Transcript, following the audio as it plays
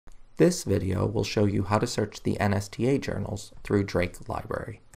This video will show you how to search the NSTA Journals through Drake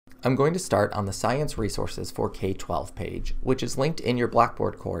Library. I'm going to start on the Science Resources for K-12 page, which is linked in your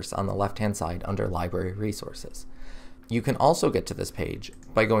Blackboard course on the left-hand side under Library Resources. You can also get to this page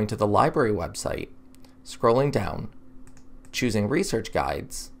by going to the library website, scrolling down, choosing Research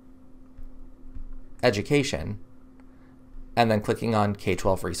Guides, Education, and then clicking on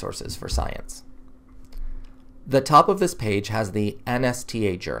K-12 Resources for Science. The top of this page has the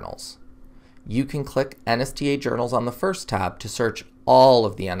NSTA Journals. You can click NSTA Journals on the first tab to search all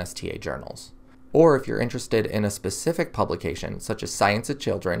of the NSTA journals. Or if you're interested in a specific publication, such as Science and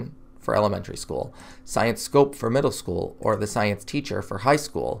Children for elementary school, Science Scope for middle school, or the Science Teacher for high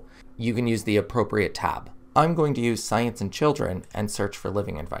school, you can use the appropriate tab. I'm going to use Science and Children and search for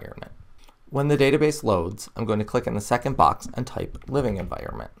Living Environment. When the database loads, I'm going to click in the second box and type Living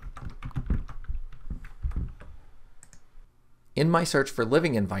Environment. In my search for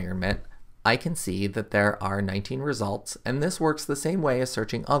Living Environment, I can see that there are 19 results, and this works the same way as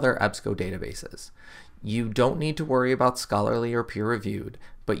searching other EBSCO databases. You don't need to worry about scholarly or peer-reviewed,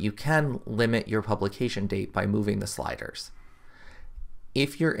 but you can limit your publication date by moving the sliders.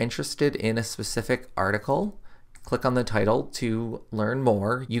 If you're interested in a specific article, click on the title to learn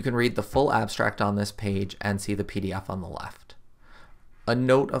more. You can read the full abstract on this page and see the PDF on the left. A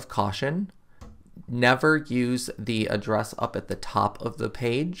note of caution: never use the address up at the top of the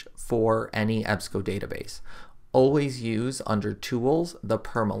page for any EBSCO database. Always use under Tools the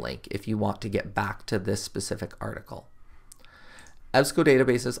permalink if you want to get back to this specific article. EBSCO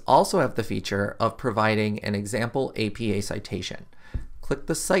databases also have the feature of providing an example APA citation. Click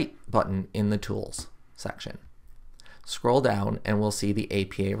the Cite button in the Tools section. Scroll down and we'll see the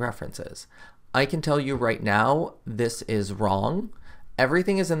APA references. I can tell you right now this is wrong.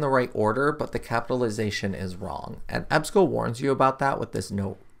 Everything is in the right order, but the capitalization is wrong. And EBSCO warns you about that with this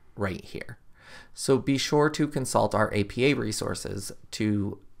note right here. So be sure to consult our APA resources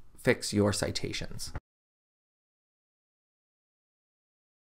to fix your citations.